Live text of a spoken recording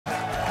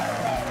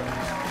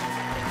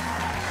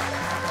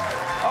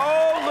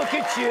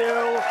at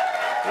you.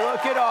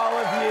 Look at all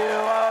of you.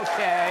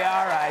 Okay,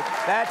 all right.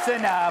 That's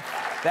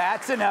enough.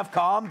 That's enough.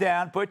 Calm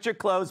down. Put your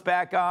clothes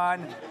back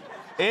on.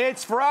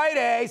 It's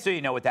Friday, so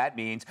you know what that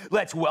means.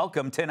 Let's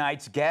welcome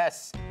tonight's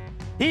guest.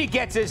 He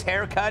gets his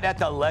haircut at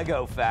the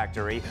Lego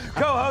Factory.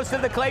 Co-host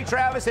of the Clay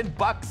Travis and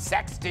Buck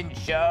Sexton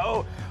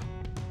Show,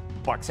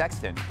 Buck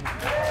Sexton.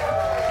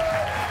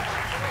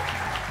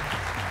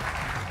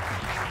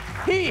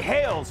 He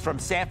hails from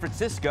San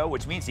Francisco,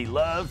 which means he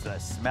loves the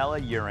smell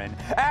of urine.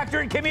 Actor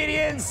and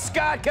comedian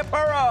Scott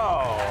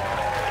Capurro.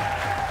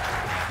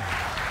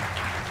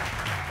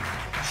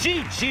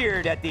 She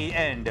cheered at the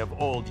end of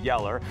Old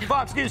Yeller.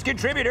 Fox News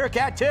contributor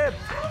Kat Tipp.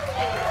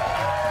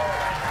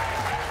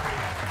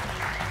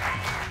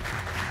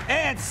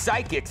 And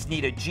psychics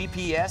need a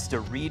GPS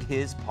to read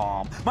his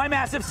palm. My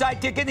massive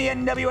sidekick in the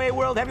NWA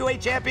World Heavyweight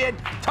Champion,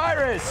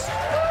 Tyrus.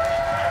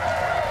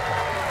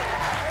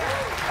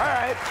 All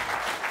right.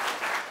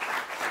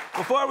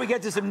 Before we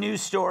get to some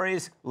news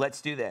stories,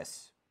 let's do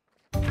this.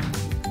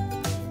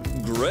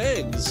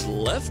 Greg's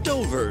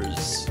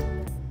Leftovers.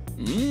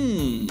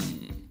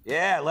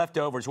 Yeah,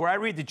 Leftovers, where I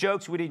read the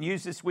jokes we didn't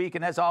use this week,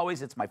 and as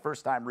always, it's my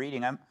first time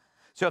reading them.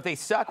 So if they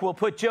suck, we'll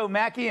put Joe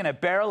Mackey in a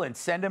barrel and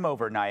send him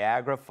over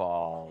Niagara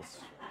Falls.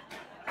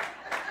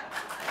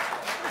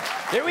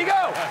 Here we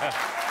go.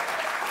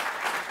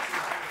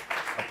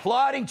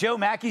 Applauding Joe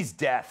Mackey's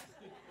death.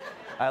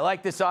 I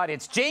like this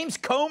audience. James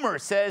Comer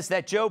says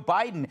that Joe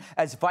Biden,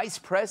 as vice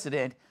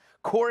president,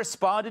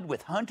 corresponded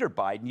with Hunter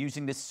Biden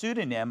using the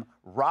pseudonym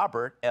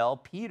Robert L.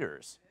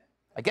 Peters.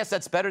 I guess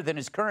that's better than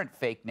his current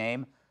fake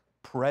name,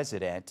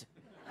 President.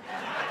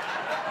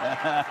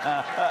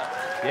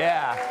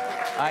 Yeah,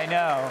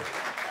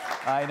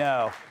 I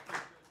know.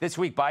 This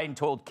week, Biden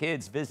told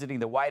kids visiting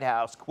the White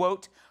House,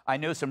 quote, "I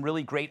know some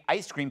really great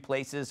ice cream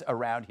places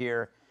around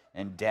here,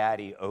 and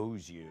Daddy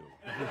owes you."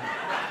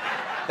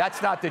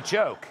 That's not the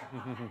joke.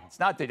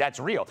 That's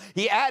real.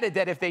 He added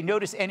that if they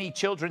notice any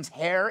children's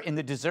hair in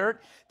the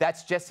dessert,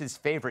 that's just his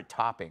favorite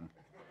topping.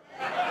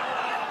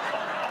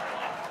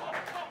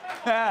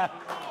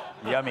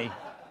 Yummy.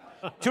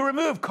 To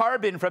remove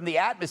carbon from the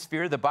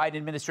atmosphere, the Biden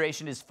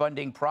administration is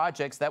funding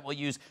projects that will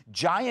use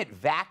giant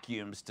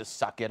vacuums to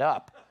suck it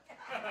up.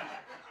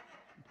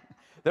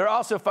 They're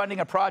also funding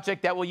a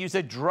project that will use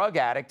a drug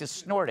addict to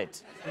snort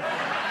it.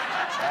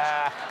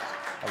 I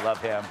love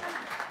him.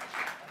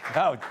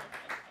 Oh,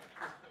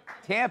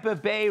 Tampa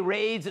Bay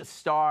Rays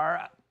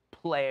star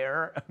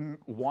player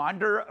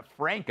Wander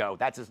Franco,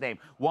 that's his name,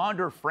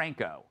 Wander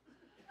Franco.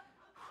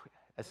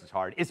 This is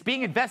hard. It's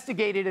being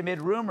investigated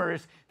amid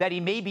rumors that he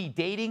may be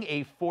dating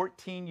a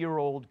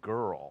 14-year-old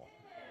girl.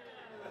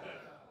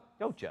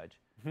 Don't judge.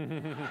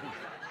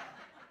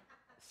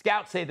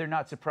 Scouts say they're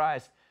not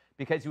surprised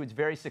because he was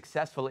very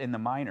successful in the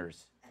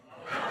minors.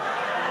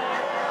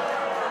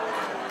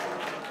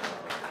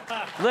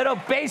 Little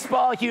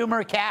baseball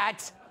humor,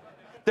 Kat.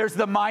 There's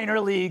the minor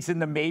leagues and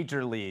the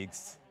major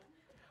leagues.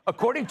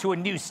 According to a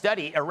new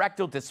study,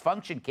 erectile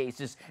dysfunction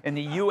cases in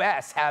the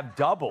U.S. have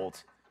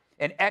doubled.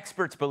 And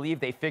experts believe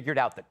they figured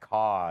out the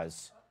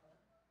cause.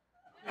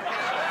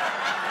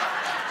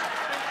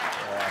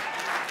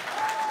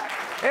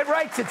 It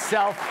writes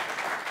itself.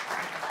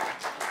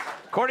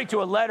 According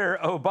to a letter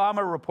Obama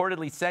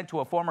reportedly sent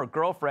to a former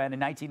girlfriend in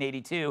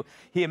 1982,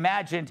 he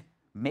imagined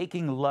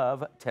making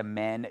love to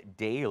men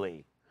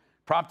daily,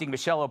 prompting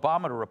Michelle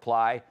Obama to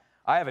reply,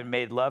 "I haven't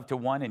made love to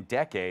one in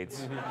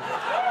decades."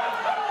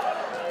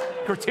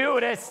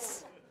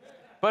 Gratuitous.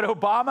 But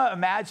Obama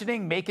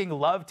imagining making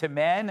love to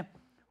men?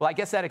 Well, I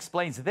guess that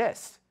explains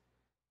this.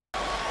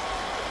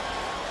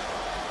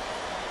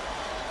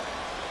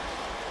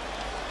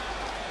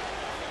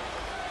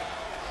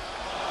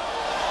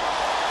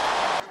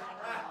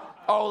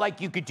 Oh, like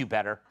you could do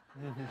better.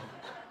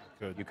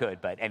 You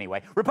could, but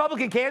anyway.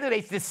 Republican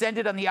candidates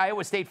descended on the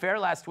Iowa State Fair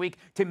last week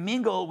to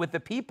mingle with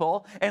the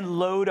people and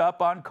load up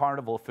on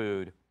carnival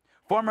food.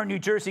 Former New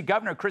Jersey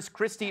Governor Chris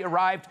Christie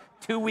arrived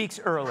 2 weeks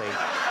early.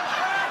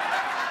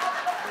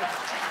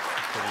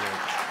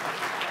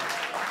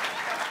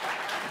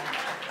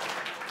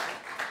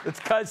 It's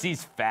because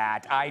he's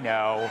fat, I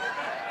know.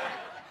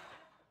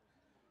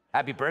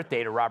 Happy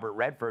birthday to Robert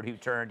Redford, who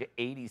turned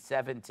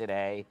 87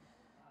 today,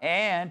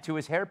 and to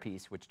his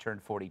hairpiece, which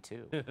turned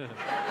 42.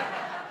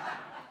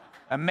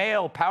 A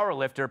male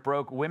powerlifter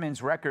broke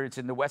women's records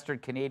in the Western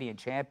Canadian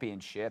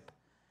Championship.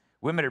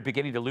 Women are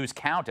beginning to lose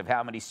count of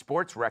how many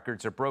sports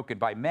records are broken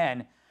by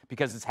men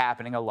because it's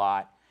happening a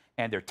lot,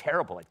 and they're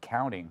terrible at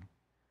counting.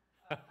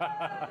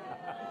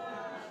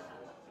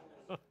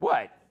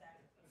 What?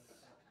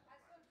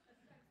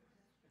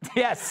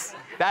 Yes,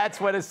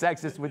 that's what a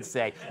sexist would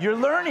say. You're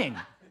learning.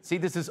 See,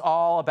 this is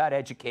all about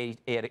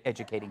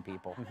educating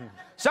people.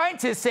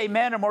 Scientists say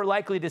men are more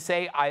likely to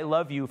say, "I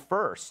love you"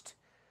 first.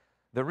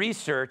 The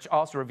research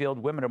also revealed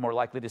women are more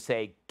likely to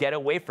say, "Get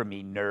away from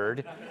me,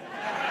 nerd."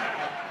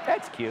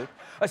 That's cute.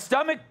 A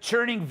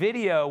stomach-churning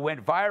video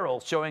went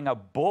viral showing a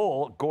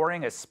bull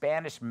goring a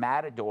Spanish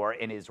matador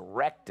in his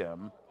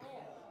rectum.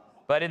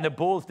 But in the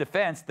bull's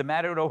defense, the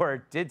matador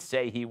did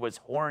say he was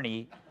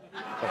horny.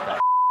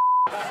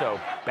 So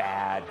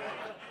bad.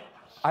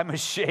 I'm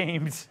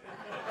ashamed.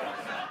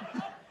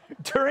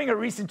 During a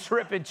recent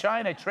trip in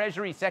China,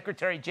 Treasury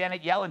Secretary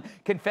Janet Yellen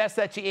confessed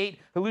that she ate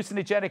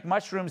hallucinogenic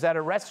mushrooms at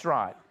a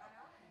restaurant.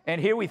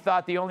 And here we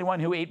thought the only one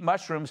who ate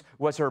mushrooms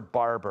was her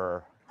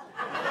barber.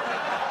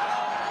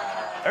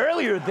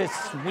 Earlier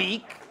this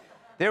week,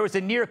 there was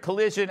a near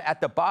collision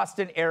at the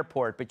Boston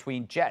airport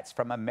between jets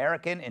from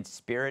American and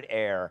Spirit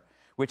Air,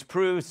 which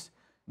proves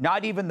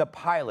not even the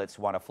pilots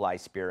want to fly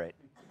Spirit.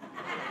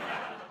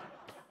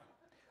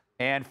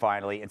 And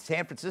finally, in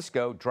San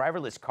Francisco,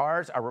 driverless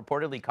cars are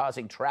reportedly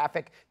causing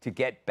traffic to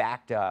get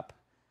backed up.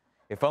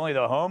 If only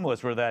the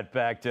homeless were that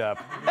backed up.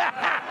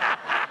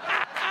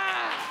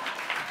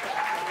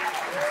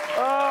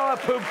 Oh, a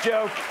poop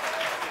joke.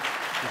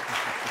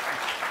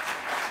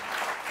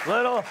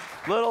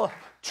 Little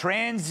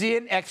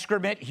transient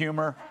excrement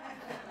humor.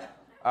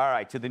 All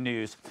right, to the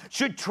news.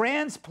 Should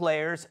trans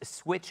players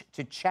switch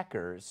to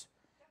checkers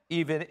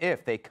even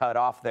if they cut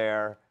off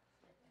their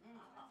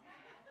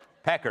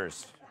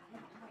peckers?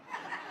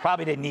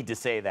 Probably didn't need to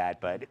say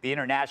that, but the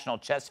International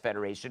Chess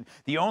Federation,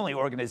 the only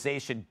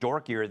organization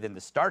dorkier than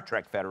the Star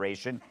Trek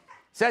Federation,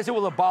 says it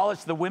will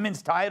abolish the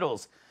women's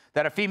titles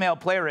that a female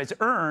player has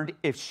earned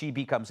if she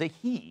becomes a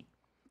he.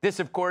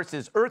 This, of course,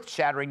 is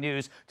earth-shattering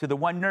news to the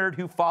one nerd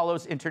who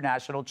follows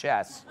international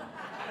chess.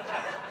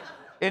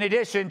 In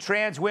addition,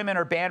 trans women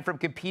are banned from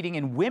competing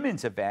in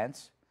women's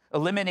events,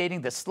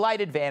 eliminating the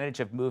slight advantage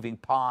of moving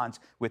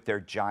pawns with their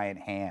giant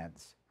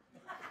hands.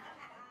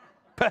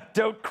 But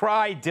don't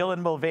cry, Dylan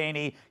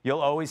Mulvaney.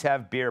 You'll always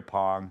have beer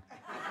pong.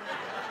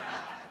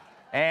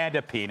 And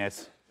a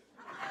penis.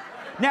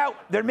 Now,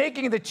 they're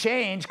making the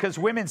change because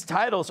women's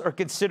titles are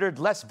considered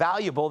less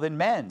valuable than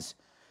men's.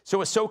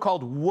 So a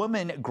so-called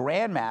woman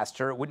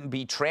grandmaster wouldn't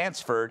be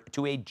transferred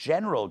to a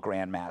general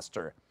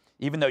grandmaster,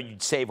 even though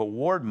you'd save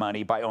award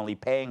money by only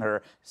paying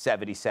her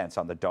 70 cents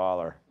on the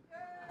dollar.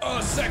 A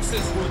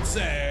sexist would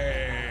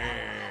say.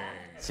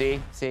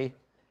 See?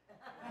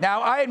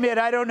 Now, I admit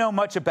I don't know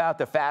much about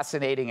the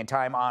fascinating and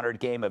time-honored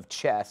game of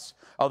chess,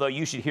 although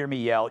you should hear me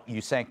yell, "You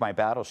sank my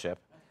battleship."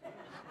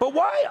 But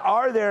why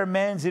are there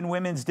men's and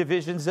women's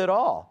divisions at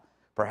all?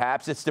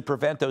 Perhaps it's to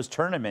prevent those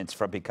tournaments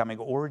from becoming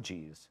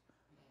orgies.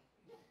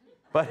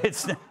 But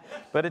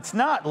it's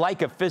not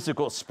like a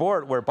physical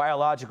sport where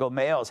biological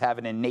males have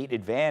an innate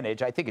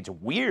advantage. I think it's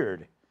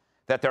weird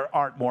that there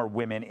aren't more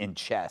women in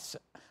chess.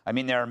 I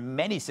mean, there are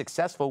many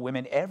successful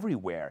women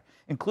everywhere,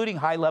 including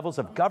high levels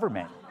of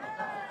government.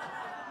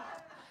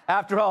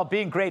 After all,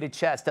 being great at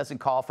chess doesn't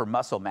call for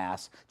muscle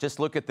mass. Just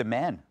look at the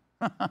men.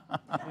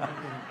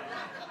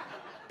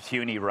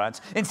 Puny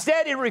runts.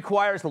 Instead, it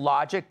requires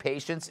logic,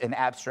 patience, and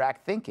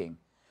abstract thinking.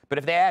 But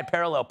if they add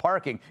parallel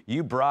parking,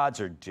 you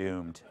broads are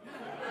doomed.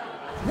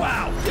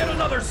 Wow, yet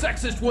another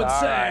sexist would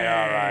say.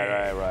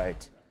 All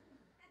right.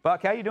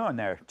 Buck, how you doing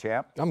there,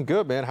 champ? I'm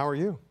good, man. How are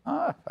you?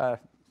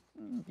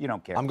 You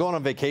don't care. I'm going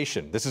on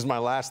vacation. This is my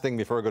last thing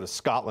before I go to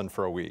Scotland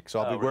for a week. So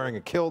I'll be wearing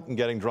a kilt and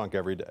getting drunk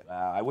every day.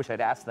 I wish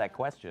I'd asked that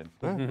question.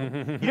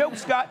 You know,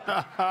 Scott.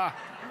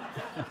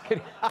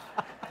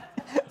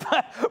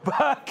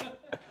 Buck,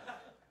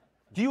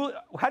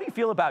 how do you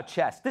feel about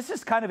chess? This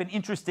is kind of an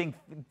interesting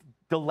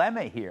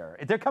dilemma here.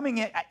 They're coming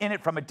in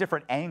it from a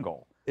different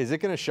angle. Is it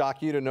going to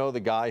shock you to know the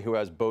guy who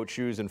has boat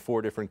shoes in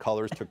 4 different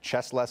colors took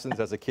chess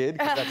lessons as a kid?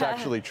 'Cause that's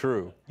actually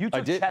true. You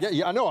took chess?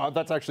 Yeah, I know.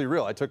 That's actually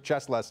real. I took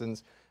chess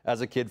lessons as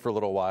a kid for a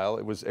little while.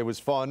 It was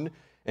fun.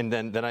 And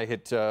then I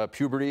hit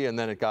puberty, and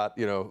then it got,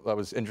 I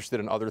was interested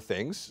in other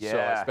things. Yeah. So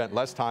I spent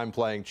less time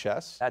playing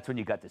chess. That's when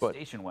you got the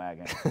station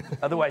wagon,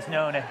 otherwise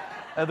known as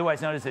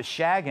a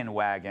shaggin'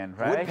 wagon,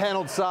 right?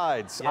 Wood-paneled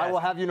sides. Yes. I will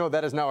have you know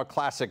that is now a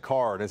classic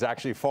car and is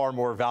actually far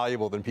more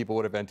valuable than people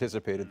would have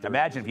anticipated.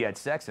 Imagine if you had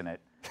sex in it.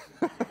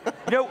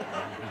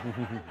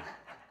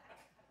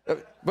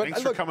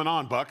 Thanks for coming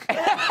on, Buck.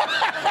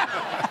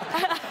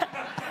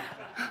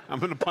 I'm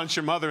going to punch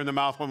your mother in the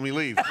mouth when we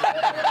leave.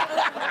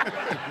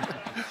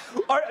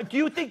 Do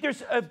you think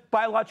there's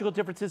biological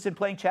differences in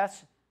playing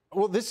chess?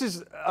 Well, this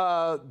is,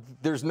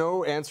 there's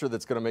no answer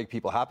that's going to make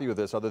people happy with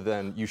this other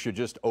than you should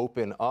just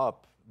open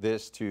up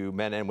this to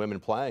men and women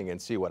playing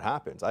and see what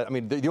happens. I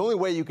mean, the only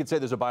way you could say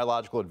there's a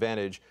biological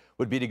advantage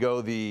would be to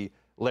go the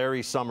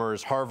Larry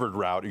Summers Harvard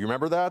route. You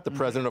remember that? The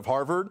president of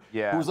Harvard?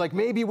 Yeah. Who was like,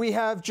 maybe we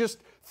have just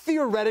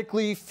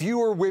theoretically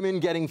fewer women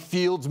getting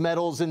Fields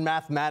medals in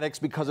mathematics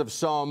because of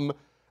some...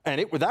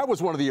 And that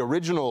was one of the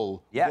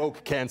original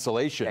woke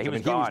cancellations. Yeah, he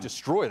was He was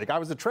destroyed. The guy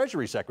was the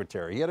Treasury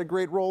Secretary. He had a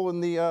great role in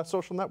the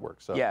social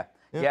network. So. Yeah,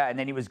 and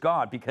then he was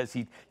gone because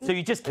so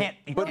you just can't.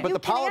 But you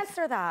can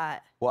answer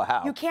that. Well,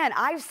 how? You can.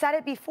 I've said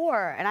it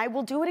before, and I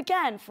will do it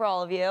again for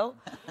all of you.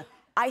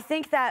 I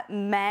think that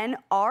men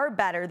are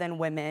better than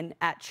women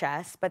at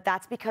chess, but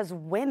that's because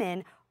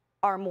women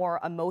are more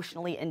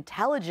emotionally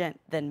intelligent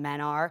than men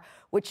are,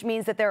 which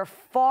means that they're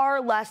far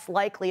less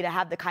likely to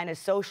have the kind of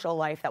social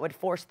life that would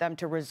force them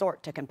to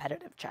resort to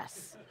competitive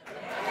chess.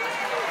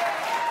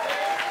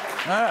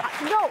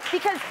 No,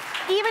 because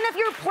even if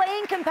you're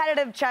playing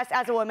competitive chess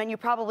as a woman, you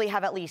probably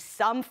have at least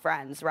some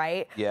friends,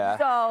 right? Yeah.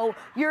 So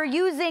you're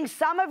using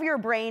some of your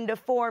brain to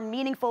form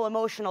meaningful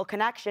emotional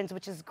connections,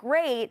 which is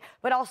great,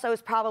 but also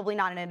is probably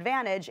not an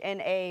advantage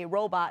in a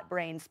robot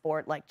brain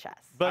sport like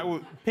chess.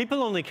 But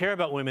people only care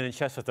about women in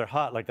chess if they're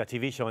hot, like that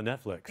TV show on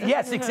Netflix.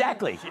 Yes,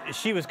 exactly.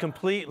 She was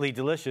completely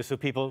delicious, so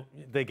people,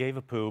 they gave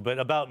a poo. But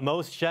about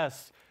most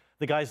chess,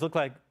 the guys look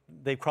like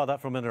they crawled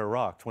out from under a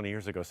rock 20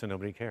 years ago, so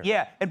nobody cares.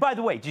 Yeah, and by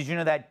the way, did you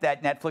know that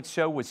that Netflix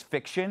show was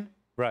fiction?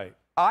 Right.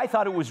 I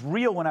thought it was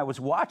real when I was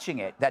watching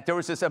it, that there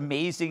was this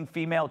amazing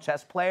female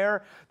chess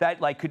player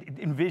that like could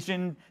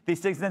envision these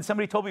things, and then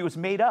somebody told me it was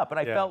made up, and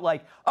I felt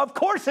like, of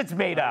course it's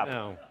made up.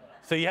 No.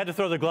 So you had to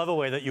throw the glove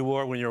away that you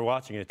wore when you were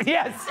watching it.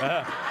 Yes.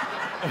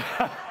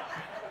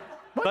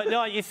 But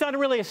no, it's not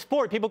really a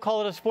sport. People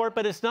call it a sport,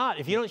 but it's not.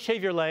 If you don't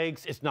shave your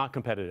legs, it's not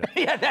competitive.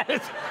 Yeah, that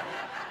is.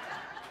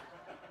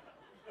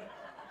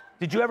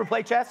 Did you ever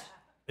play chess?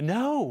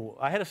 No,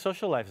 I had a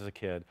social life as a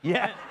kid.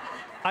 Yeah.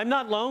 I'm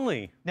not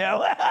lonely.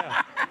 No.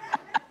 Yeah.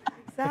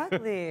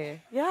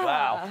 Exactly. Yeah.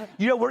 Wow.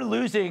 You know, we're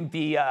losing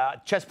the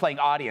chess playing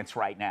audience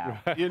right now.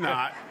 You're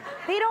not.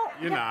 They don't.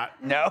 You're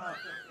not. No?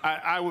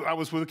 I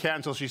was with Kat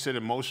until she said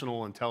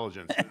emotional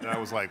intelligence. And I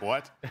was like,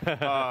 what?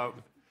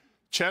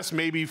 Chess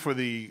maybe for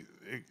the...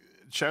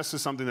 Chess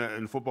is something that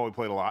in football we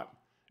played a lot.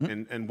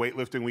 And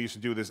weightlifting, we used to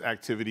do this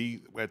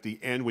activity at the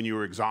end when you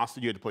were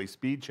exhausted, you had to play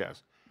speed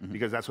chess.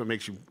 Because that's what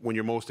makes you, when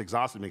you're most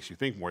exhausted, makes you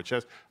think more.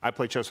 Chess, I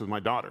play chess with my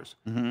daughters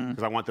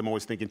because I want them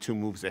always thinking 2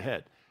 moves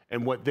ahead.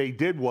 And what they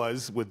did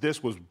was, with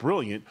this was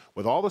brilliant,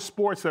 with all the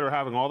sports that are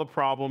having all the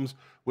problems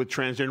with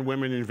transgender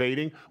women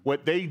invading,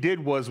 what they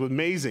did was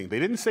amazing. They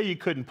didn't say you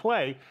couldn't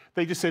play.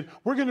 They just said,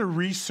 we're going to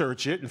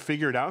research it and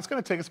figure it out. It's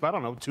going to take us about, I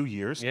don't know, 2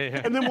 years.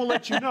 Yeah. And then we'll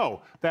let you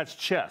know. That's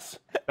chess.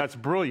 That's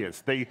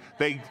brilliance. They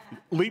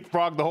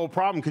leapfrog the whole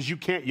problem because you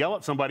can't yell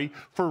at somebody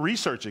for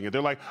researching it.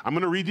 They're like, I'm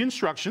going to read the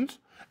instructions,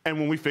 and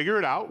when we figure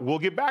it out, we'll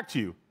get back to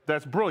you.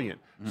 That's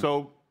brilliant.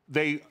 So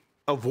they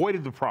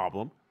avoided the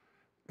problem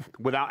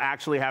without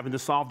actually having to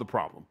solve the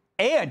problem.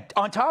 And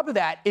on top of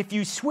that, if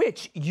you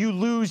switch, you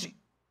lose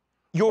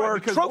your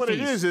because trophies. what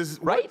it is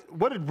right?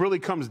 what it really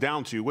comes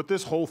down to, what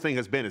this whole thing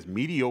has been is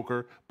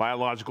mediocre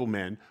biological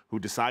men who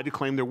decide to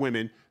claim they're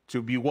women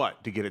to be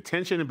what? To get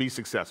attention and be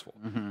successful.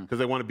 Because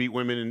they want to beat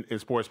women in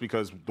sports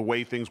because the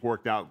way things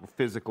worked out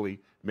physically,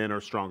 men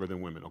are stronger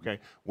than women, okay?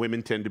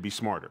 Women tend to be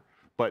smarter.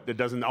 But it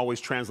doesn't always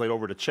translate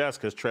over to chess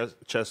because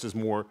chess is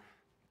more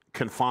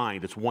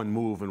confined. It's one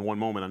move in one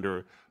moment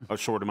under a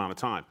short amount of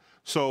time.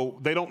 So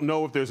they don't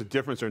know if there's a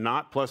difference or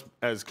not. Plus,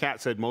 as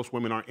Kat said, most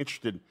women aren't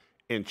interested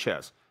in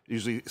chess.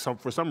 Usually,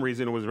 for some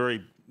reason, it was a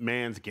very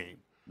man's game.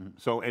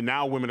 So, and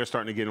now women are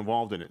starting to get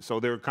involved in it. So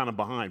they're kind of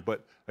behind.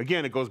 But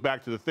again, it goes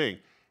back to the thing.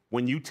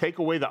 When you take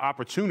away the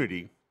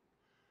opportunity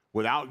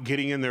without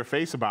getting in their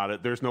face about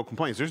it, there's no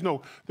complaints. There's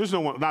no,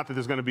 not that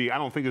there's going to be, I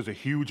don't think there's a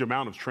huge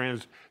amount of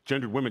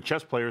transgendered women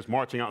chess players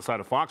marching outside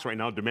of Fox right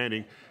now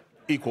demanding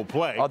equal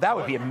play. Oh, that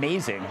would be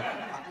amazing.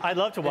 I'd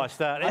love to watch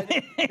that.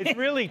 It's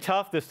really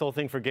tough, this whole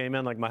thing for gay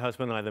men, like my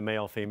husband and I, the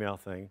male-female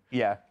thing.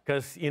 Yeah.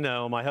 Because, you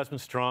know, my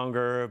husband's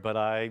stronger, but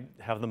I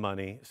have the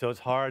money, so it's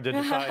hard to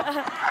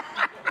decide.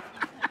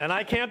 And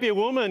I can't be a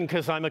woman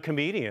because I'm a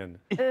comedian.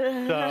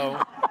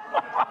 So,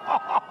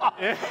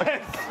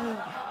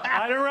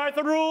 I didn't write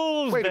the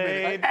rules, Wait a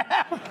babe. minute.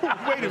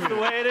 Wait a minute. The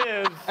way it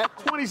is. At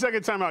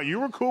 20-second timeout, you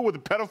were cool with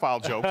the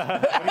pedophile jokes,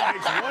 but he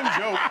makes one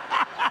joke.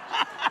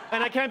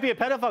 And I can't be a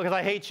pedophile because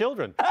I hate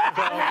children. So.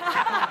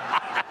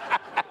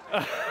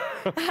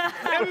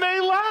 And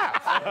they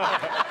laugh.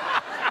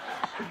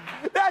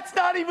 That's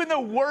not even the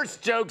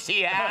worst jokes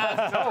he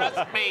has.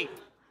 Trust me.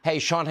 Hey,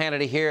 Sean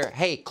Hannity here.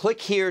 Hey, click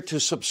here to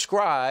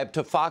subscribe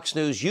to Fox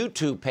News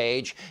YouTube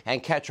page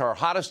and catch our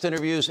hottest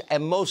interviews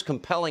and most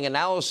compelling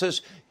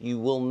analysis. You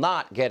will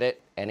not get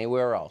it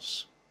anywhere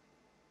else.